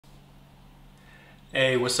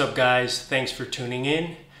Hey, what's up guys? Thanks for tuning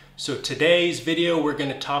in. So today's video we're going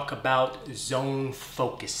to talk about zone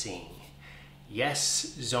focusing.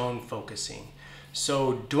 Yes, zone focusing.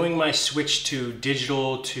 So doing my switch to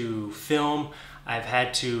digital to film, I've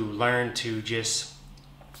had to learn to just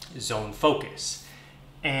zone focus.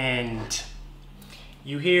 And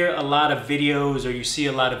you hear a lot of videos or you see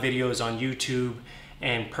a lot of videos on YouTube,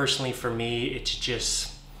 and personally for me it's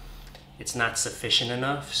not sufficient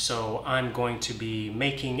enough. So I'm going to be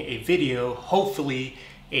making a video, hopefully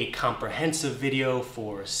a comprehensive video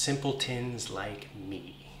for simpletons like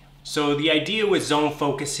me. So the idea with zone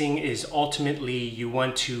focusing is ultimately you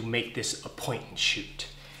want to make this a point and shoot.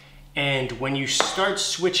 And when you start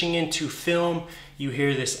switching into film, you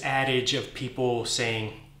hear this adage of people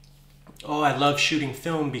saying, oh, I love shooting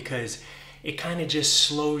film because it kind of just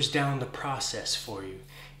slows down the process for you.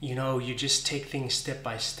 You know, you just take things step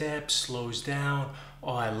by step, slows down.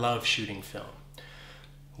 Oh, I love shooting film.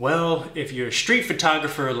 Well, if you're a street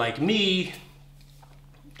photographer like me,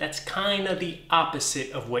 that's kind of the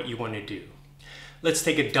opposite of what you want to do. Let's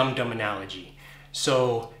take a dumb analogy.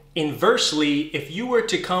 So inversely, if you were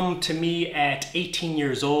to come to me at 18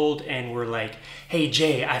 years old and were like, hey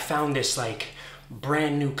Jay, I found this like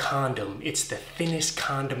brand new condom. It's the thinnest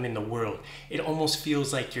condom in the world. It almost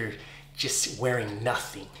feels like you're just wearing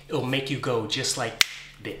nothing. It'll make you go just like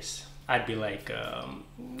this. I'd be like, I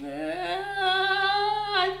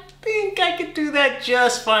think I could do that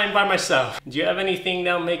just fine by myself. Do you have anything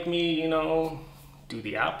that'll make me, you know, do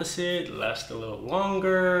the opposite, last a little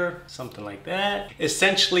longer, something like that?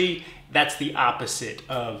 Essentially, that's the opposite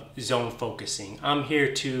of zone focusing. I'm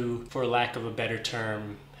here to, for lack of a better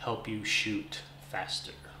term, help you shoot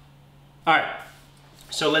faster. All right,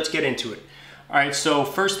 so let's get into it. All right, so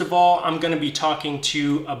first of all, I'm gonna be talking to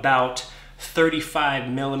you about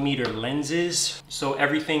 35mm lenses. So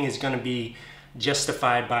everything is gonna be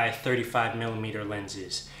justified by 35mm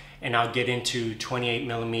lenses. And I'll get into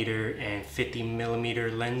 28mm and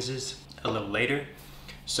 50mm lenses a little later.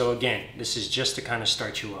 So again, this is just to kind of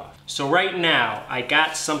start you off. So right now, I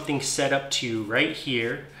got something set up to you right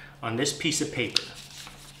here on this piece of paper.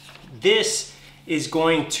 This is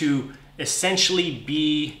going to essentially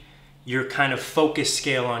be your kind of focus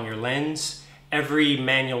scale on your lens. Every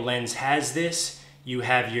manual lens has this. You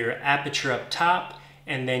have your aperture up top,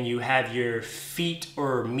 and then you have your feet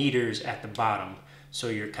or meters at the bottom. So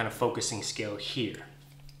your kind of focusing scale here.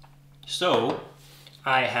 So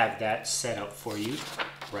I have that set up for you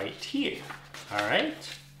right here. All right,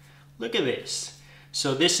 look at this.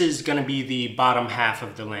 So this is gonna be the bottom half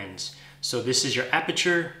of the lens. So this is your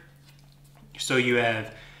aperture. So you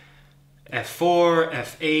have f4,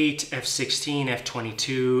 f8, f16,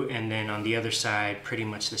 f22, and then on the other side, pretty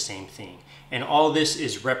much the same thing. And all this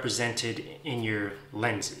is represented in your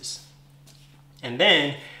lenses. And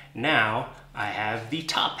then now I have the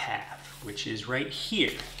top half, which is right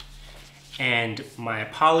here. And my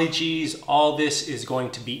apologies, all this is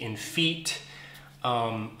going to be in feet.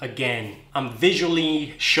 Again, I'm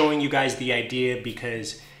visually showing you guys the idea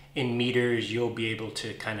because in meters, you'll be able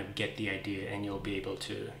to kind of get the idea and you'll be able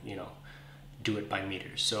to, you know, do it by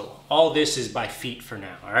meters. So all this is by feet for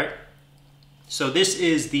now, all right? So this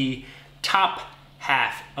is the top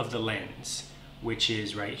half of the lens, which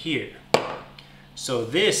is right here. So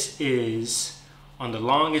this is, on the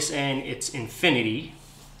longest end, it's infinity.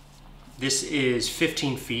 This is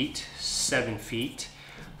 15 feet, 7 feet,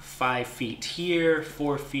 5 feet here,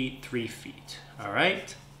 4 feet, 3 feet, all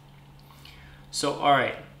right? So, all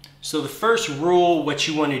right, so the first rule, what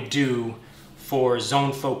you wanna do for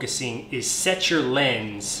zone focusing is set your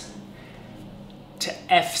lens to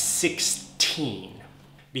f16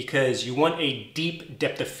 because you want a deep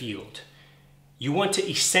depth of field. You want to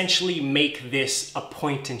essentially make this a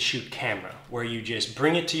point and shoot camera where you just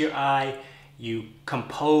bring it to your eye, you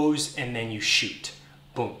compose, and then you shoot.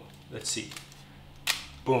 Boom, let's see.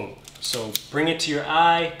 Boom. So bring it to your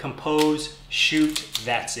eye, compose, shoot,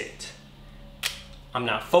 that's it. I'm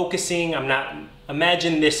not focusing,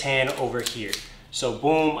 imagine this hand over here. So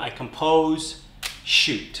boom, I compose,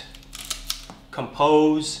 shoot.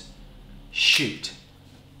 Compose, shoot.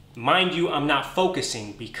 Mind you, I'm not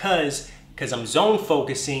focusing because I'm zone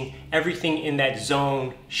focusing, everything in that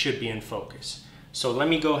zone should be in focus. So let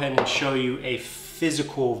me go ahead and show you a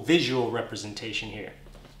physical visual representation here.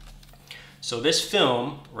 So this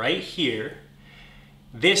film right here,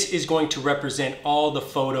 this is going to represent all the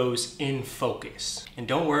photos in focus. And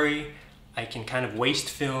don't worry, I can kind of waste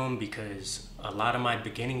film because a lot of my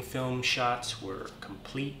beginning film shots were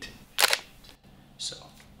complete. So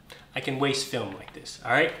I can waste film like this,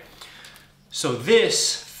 all right? So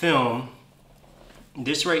this film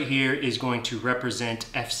this right here is going to represent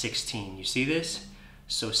f16. You see this?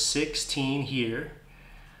 So 16 here,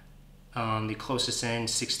 the closest end,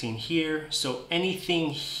 16 here. So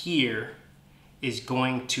anything here is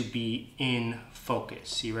going to be in focus.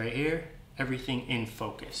 See right here? Everything in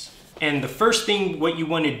focus. And the first thing what you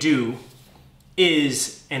want to do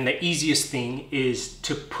is, and the easiest thing is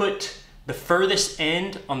to put the furthest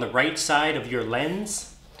end on the right side of your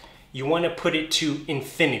lens. You want to put it to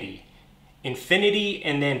infinity. Infinity,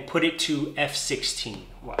 and then put it to f16.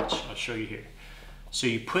 Watch, I'll show you here. So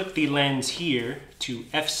you put the lens here to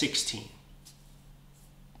f16.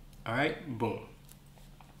 All right, boom.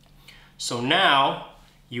 So now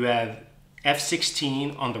you have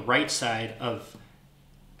f16 on the right side of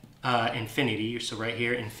infinity. So right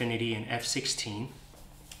here, infinity and f16.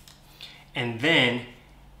 And then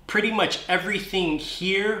pretty much everything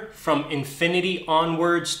here from infinity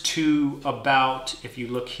onwards to about, if you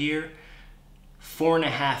look here,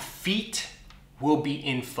 4.5 feet will be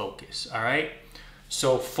in focus, all right?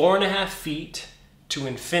 So 4.5 feet to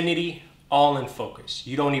infinity, all in focus.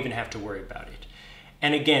 You don't even have to worry about it.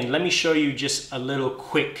 And again, let me show you just a little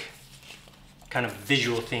quick kind of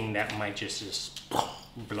visual thing that might just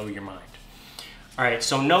blow your mind. All right,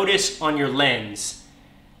 so notice on your lens,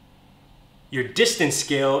 your distance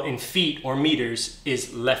scale in feet or meters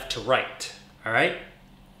is left to right, all right?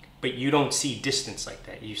 But you don't see distance like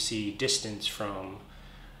that. You see distance from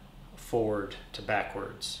forward to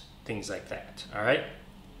backwards, things like that, all right?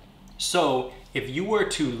 So if you were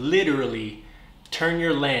to literally turn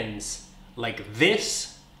your lens like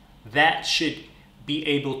this, that should be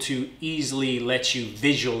able to easily let you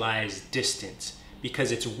visualize distance,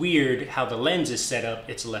 because it's weird how the lens is set up.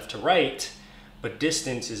 It's left to right, but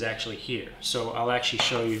distance is actually here. So I'll actually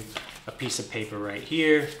show you a piece of paper right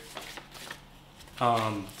here.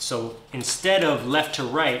 So instead of left to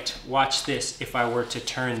right, watch this. If I were to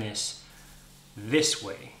turn this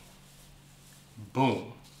way,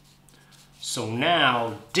 boom. So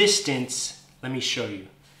now distance, let me show you.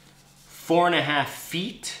 4.5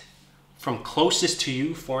 feet from closest to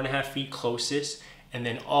you, 4.5 feet closest, and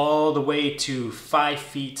then all the way to 5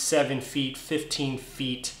 feet, 7 feet, 15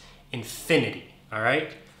 feet, infinity, all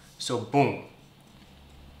right? So boom,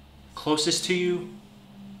 closest to you,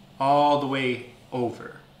 all the way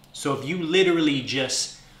over. So if you literally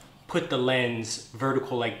just put the lens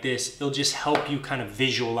vertical like this, it'll just help you kind of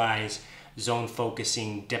visualize zone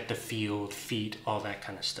focusing, depth of field, feet, all that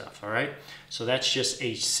kind of stuff, all right? So that's just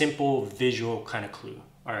a simple visual kind of clue.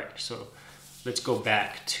 All right, so let's go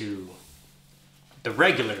back to the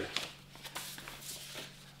regular,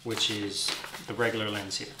 which is the regular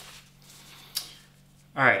lens here.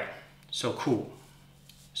 All right, so cool.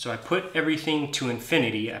 So I put everything to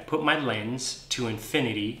infinity. I put my lens to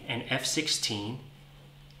infinity and f16,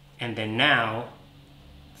 and then now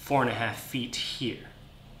 4.5 feet here.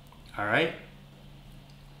 All right.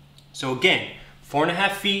 So again,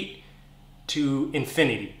 4.5 feet to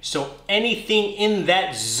infinity. So anything in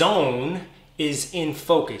that zone is in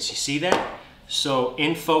focus. You see that? So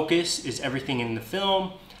in focus is everything in the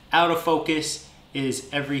film. Out of focus is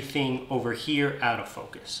everything over here out of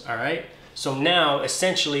focus. All right. So now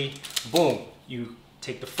essentially, boom, you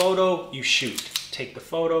take the photo, you shoot. Take the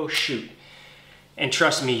photo, shoot. And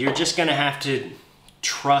trust me, you're just gonna have to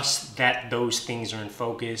trust that those things are in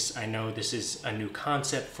focus. I know this is a new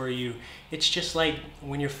concept for you. It's just like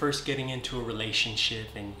when you're first getting into a relationship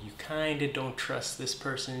and you kind of don't trust this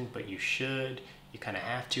person, but you should. You kind of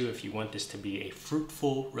have to if you want this to be a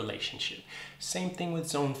fruitful relationship. Same thing with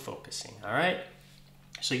zone focusing, all right?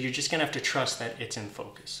 So you're just gonna have to trust that it's in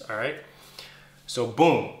focus, all right? So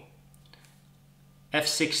boom,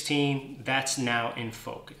 f16, that's now in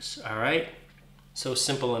focus, all right? So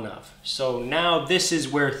simple enough. So now this is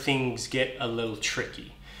where things get a little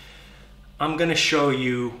tricky. I'm gonna show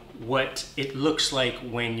you what it looks like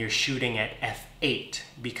when you're shooting at f8,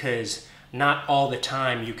 because not all the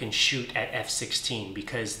time you can shoot at f16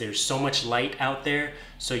 because there's so much light out there,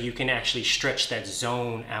 so you can actually stretch that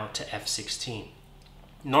zone out to f16.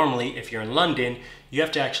 Normally, if you're in London, you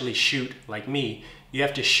have to actually shoot, like me, you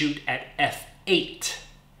have to shoot at f8.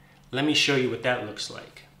 Let me show you what that looks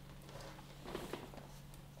like.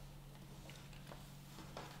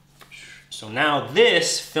 So now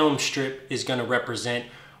this film strip is gonna represent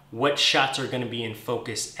what shots are gonna be in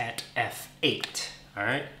focus at f8, all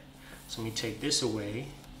right? So let me take this away.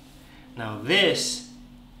 Now this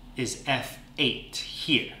is f8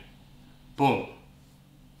 here, boom.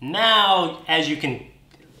 Now, as you can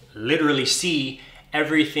literally see,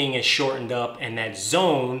 everything is shortened up and that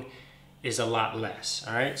zone is a lot less,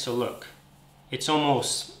 all right? So look, it's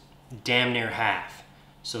almost damn near half.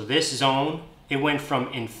 So this zone it went from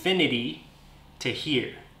infinity to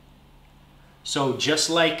here. So just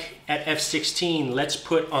like at f16, let's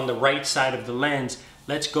put on the right side of the lens,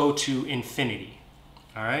 let's go to infinity,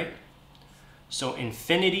 all right? So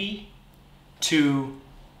infinity to,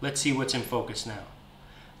 let's see what's in focus now.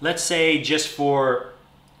 Let's say, just for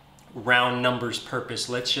round numbers purpose,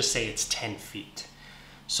 let's just say it's 10 feet.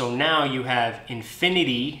 So now you have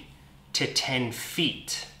infinity to 10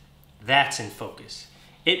 feet. That's in focus.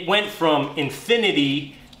 It went from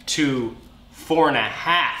infinity to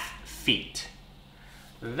 4.5 feet.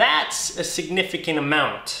 That's a significant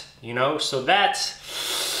amount, you know? So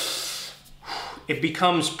it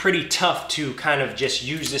becomes pretty tough to kind of just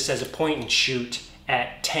use this as a point and shoot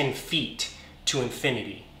at 10 feet to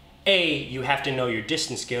infinity. You have to know your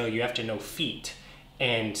distance scale, you have to know feet,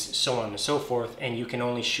 and so on and so forth, and you can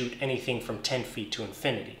only shoot anything from 10 feet to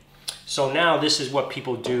infinity. So now this is what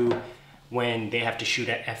people do when they have to shoot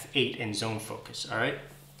at f8 in zone focus, all right?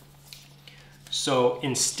 So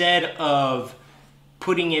instead of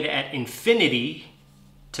putting it at infinity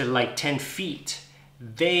to like 10 feet,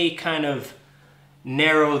 they kind of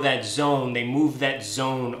narrow that zone, they move that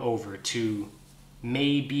zone over to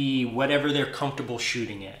maybe whatever they're comfortable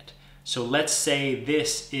shooting at. So let's say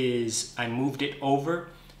this is, I moved it over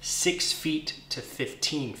 6 feet to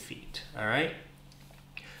 15 feet, all right?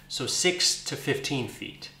 So 6 to 15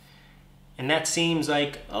 feet. And that seems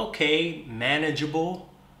like, okay, manageable.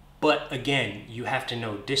 But again, you have to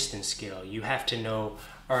know distance scale. You have to know,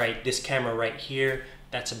 all right, this camera right here,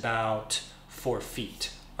 that's about 4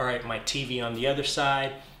 feet. All right, my TV on the other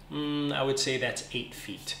side, I would say that's 8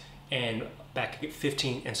 feet. And back at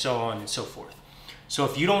 15, and so on and so forth. So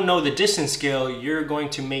if you don't know the distance scale, you're going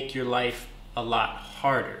to make your life a lot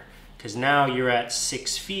harder, because now you're at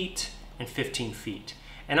 6 feet and 15 feet.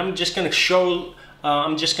 And I'm just gonna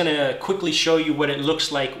quickly show you what it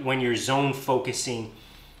looks like when you're zone focusing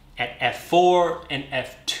at f4 and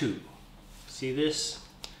f2. See this?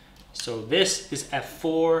 So this is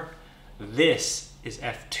f4, this is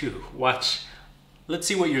f2. Watch, let's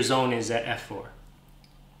see what your zone is at f4.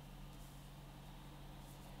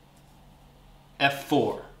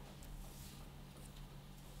 f4.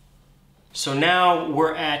 So now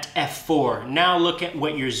we're at f4. Now look at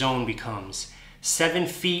what your zone becomes. 7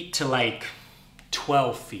 feet to like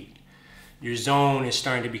 12 feet. Your zone is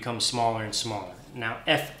starting to become smaller and smaller. Now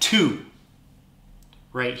f2,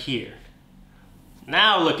 right here.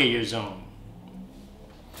 Now look at your zone.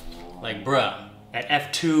 Like, bruh, at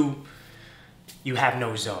f2, you have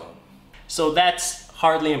no zone. So that's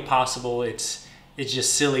hardly impossible. It's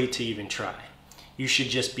just silly to even try. You should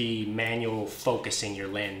just be manual focusing your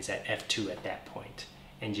lens at f2 at that point,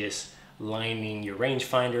 and just lining your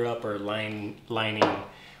rangefinder up, or lining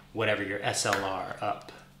whatever your SLR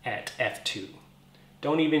up at f2.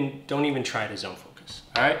 Don't even try to zone focus,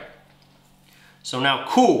 all right? So now,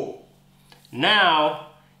 cool. Now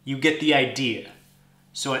you get the idea.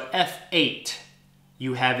 So at f8,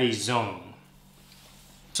 you have a zone.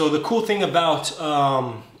 So the cool thing about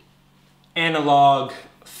analog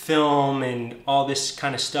film and all this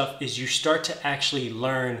kind of stuff is you start to actually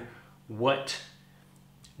learn what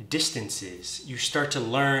distance is. You start to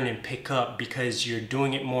learn and pick up because you're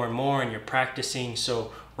doing it more and more and you're practicing.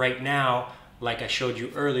 So right now, like I showed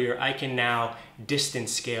you earlier, I can now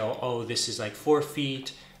distance scale. Oh, this is like 4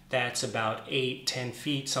 feet. That's about 8, 10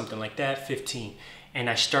 feet, something like that, 15. And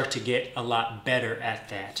I start to get a lot better at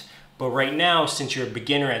that. But right now, since you're a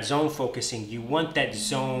beginner at zone focusing, you want that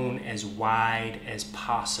zone as wide as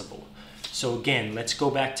possible. So again, let's go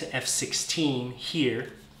back to f16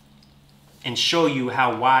 here and show you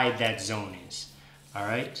how wide that zone is, all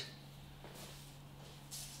right?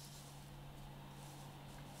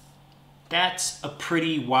 That's a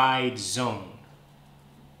pretty wide zone,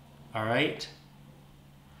 all right?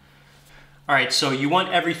 All right, so you want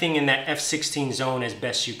everything in that f16 zone as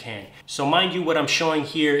best you can. So mind you, what I'm showing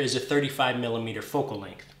here is a 35mm focal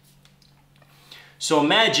length. So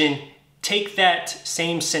imagine, take that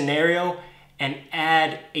same scenario and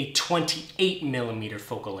add a 28mm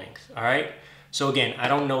focal length, all right? So again, I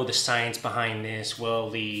don't know the science behind this. Well,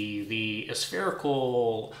 the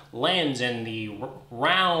spherical lens and the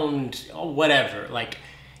round, whatever. Like,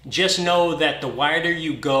 just know that the wider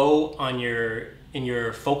you go on in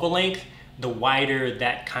your focal length, the wider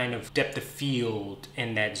that kind of depth of field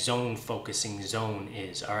and that zone focusing zone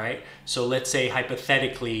is, all right? So let's say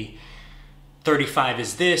hypothetically 35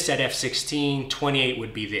 is this at f16, 28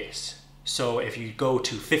 would be this. So if you go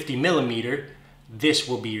to 50mm, this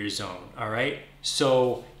will be your zone, all right?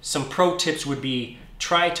 So some pro tips would be,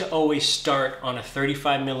 try to always start on a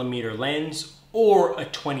 35mm lens or a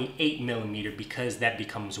 28mm, because that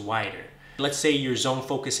becomes wider. let's say you're zone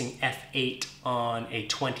focusing f8 on a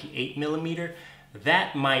 28 millimeter,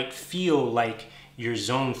 that might feel like you're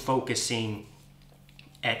zone focusing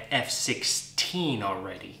at f16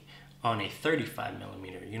 already on a 35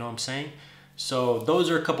 millimeter, you know what I'm saying? So those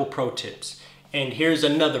are a couple pro tips. And here's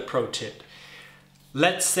another pro tip.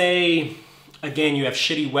 Let's say, again, you have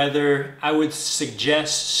shitty weather. I would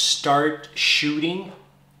suggest start shooting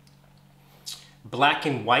black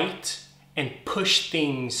and white and push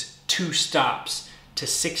things 2 stops to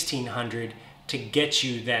 1600 to get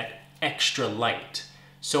you that extra light.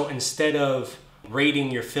 So instead of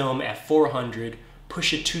rating your film at 400,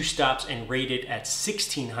 push it 2 stops and rate it at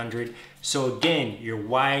 1600. So again, you're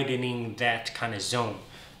widening that kind of zone.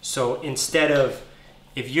 So instead of,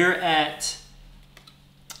 if you're at,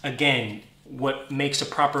 again, what makes a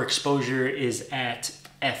proper exposure is at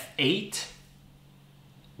f8,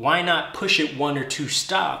 why not push it 1 or 2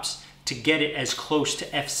 stops to get it as close to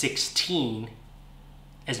f16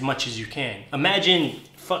 as much as you can? Imagine,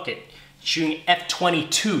 fuck it, shooting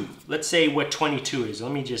f22. Let's say what 22 is.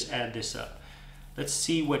 Let me just add this up. Let's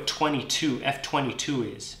see what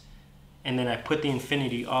f22 is. And then I put the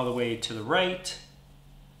infinity all the way to the right.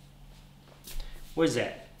 What is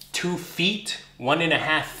that? 2 feet,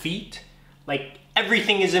 1.5 feet? Like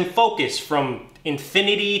everything is in focus from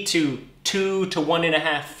infinity to 2 to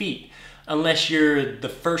 1.5 feet. Unless you're the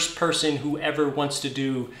first person who ever wants to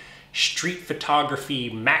do street photography,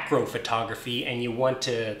 macro photography, and you want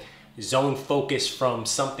to zone focus from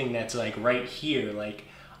something that's like right here. Like,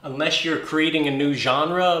 unless you're creating a new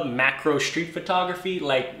genre, macro street photography,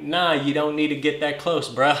 like, nah, you don't need to get that close,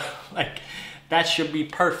 bruh. Like, that should be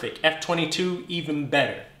perfect. f22, even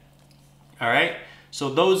better. All right, so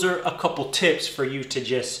those are a couple tips for you to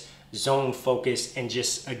just zone focus and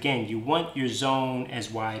just, again, you want your zone as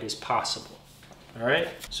wide as possible. All right,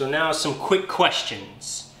 so now some quick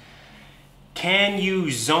questions. Can you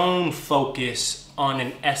zone focus on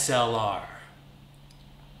an SLR?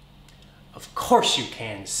 Of course you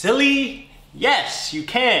can, silly. Yes, you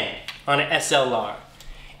can on an SLR.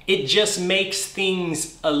 It just makes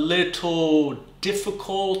things a little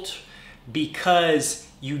difficult because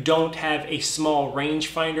you don't have a small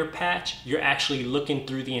rangefinder patch. You're actually looking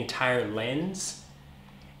through the entire lens.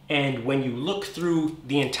 And when you look through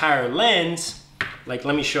the entire lens, like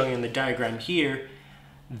let me show you in the diagram here,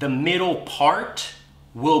 the middle part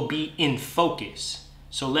will be in focus.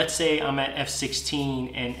 So let's say I'm at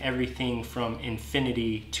f16 and everything from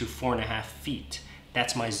infinity to 4.5 feet.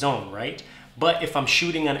 That's my zone, right? But if I'm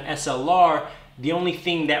shooting an SLR, the only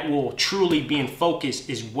thing that will truly be in focus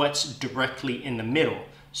is what's directly in the middle.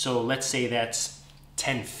 So let's say that's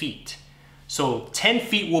 10 feet. So 10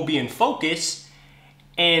 feet will be in focus,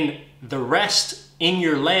 and the rest in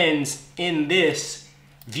your lens, in this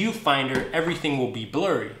viewfinder, everything will be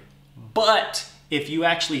blurry. But if you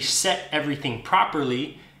actually set everything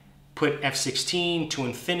properly, put f16 to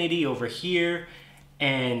infinity over here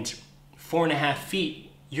and 4.5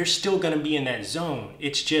 feet, you're still gonna be in that zone.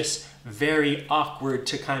 It's just very awkward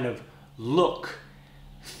to kind of look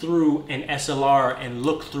through an SLR and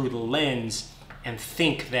look through the lens and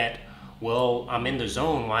think that, well, I'm in the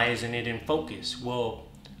zone, why isn't it in focus? Well,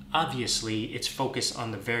 obviously it's focused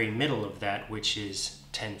on the very middle of that, which is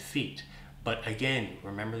 10 feet. But again,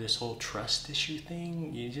 remember this whole trust issue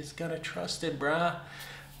thing? You just gotta trust it, bruh.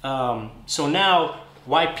 So now,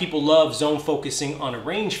 why people love zone focusing on a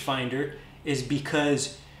rangefinder is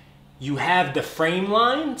because you have the frame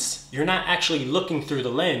lines. You're not actually looking through the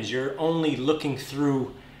lens. You're only looking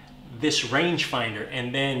through this rangefinder.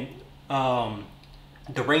 And then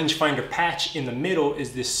the rangefinder patch in the middle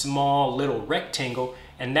is this small little rectangle.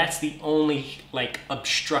 And that's the only like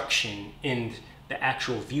obstruction in the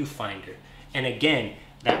actual viewfinder. And again,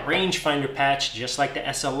 that rangefinder patch, just like the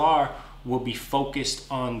SLR, will be focused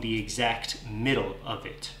on the exact middle of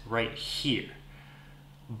it, right here.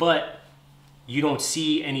 But you don't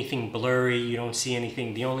see anything blurry, you don't see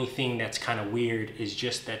anything. The only thing that's kind of weird is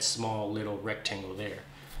just that small little rectangle there.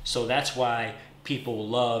 So that's why people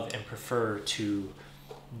love and prefer to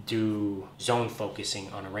do zone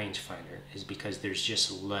focusing on a rangefinder, is because there's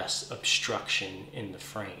just less obstruction in the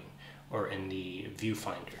frame or in the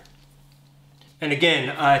viewfinder. And again,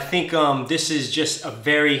 I think this is just a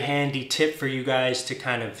very handy tip for you guys to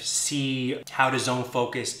kind of see how to zone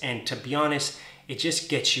focus. And to be honest, it just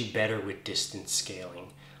gets you better with distance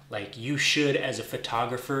scaling. Like, you should, as a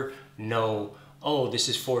photographer, know, oh, this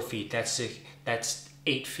is 4 feet, that's 6, that's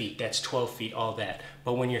 8 feet, that's 12 feet, all that.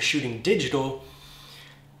 But when you're shooting digital,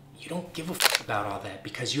 you don't give a fuck about all that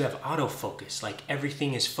because you have autofocus. Like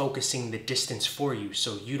everything is focusing the distance for you.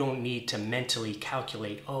 So you don't need to mentally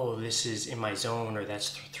calculate, oh, this is in my zone, or that's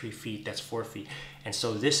 3 feet, that's 4 feet. And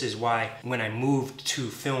so this is why when I moved to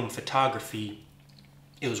film photography,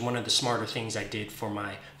 it was one of the smarter things I did for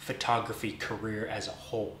my photography career as a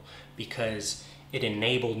whole, because it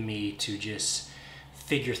enabled me to just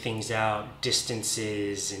figure things out,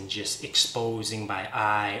 distances, and just exposing by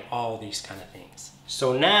eye, all these kind of things.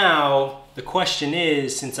 So now the question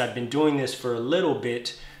is, since I've been doing this for a little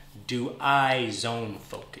bit, do I zone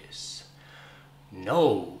focus?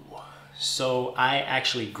 No. So I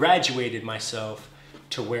actually graduated myself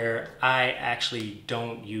to where I actually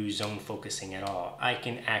don't use zone focusing at all. I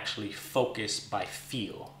can actually focus by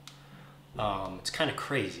feel. It's kind of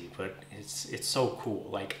crazy, but it's so cool.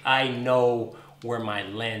 Like I know where my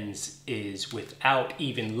lens is without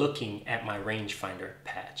even looking at my rangefinder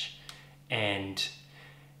patch. And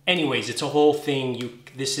anyways, it's a whole thing.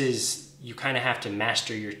 You kind of have to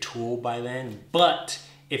master your tool by then. But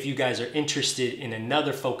if you guys are interested in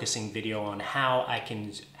another focusing video on how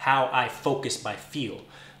I focus by feel,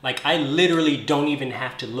 like I literally don't even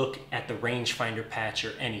have to look at the rangefinder patch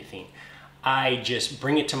or anything. I just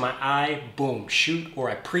bring it to my eye, boom, shoot, or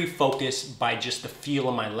I pre-focus by just the feel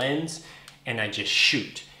of my lens and I just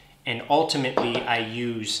shoot. And ultimately I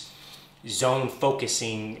use zone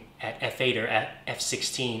focusing at f8 or at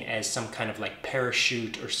f16 as some kind of like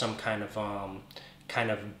parachute or some kind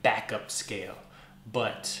of backup scale.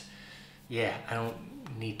 But yeah, I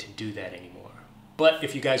don't need to do that anymore. But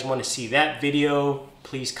if you guys want to see that video,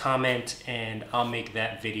 please comment and I'll make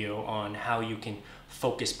that video on how you can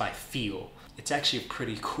focus by feel. It's actually a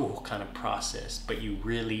pretty cool kind of process, but you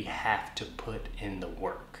really have to put in the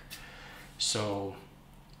work. So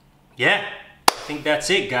yeah, I think that's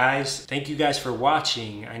it, guys. Thank you guys for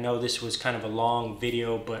watching. I know this was kind of a long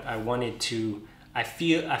video, but I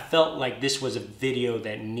felt like this was a video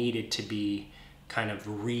that needed to be kind of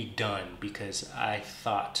redone because I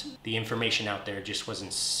thought the information out there just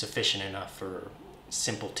wasn't sufficient enough for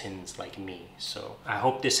simpletons like me. So I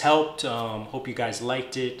hope this helped. Hope you guys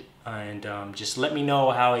liked it, and just let me know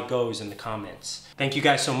how it goes in the comments. Thank you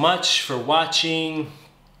guys so much for watching,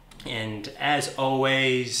 and as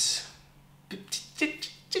always, be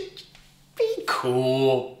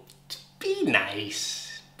cool, be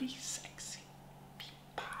nice, be sexy, be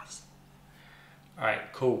positive. All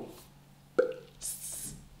right, cool.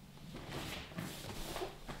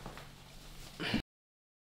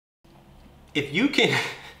 If you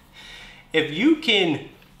can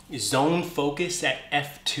zone focus at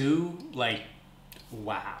f2, like,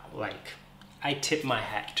 wow, like I tip my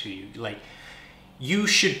hat to you. Like, you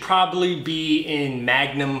should probably be in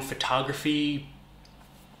Magnum photography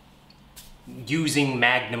using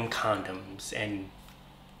Magnum condoms and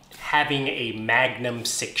having a Magnum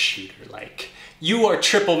 6-shooter. Like, you are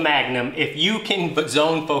triple Magnum if you can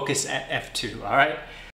zone focus at f2, all right?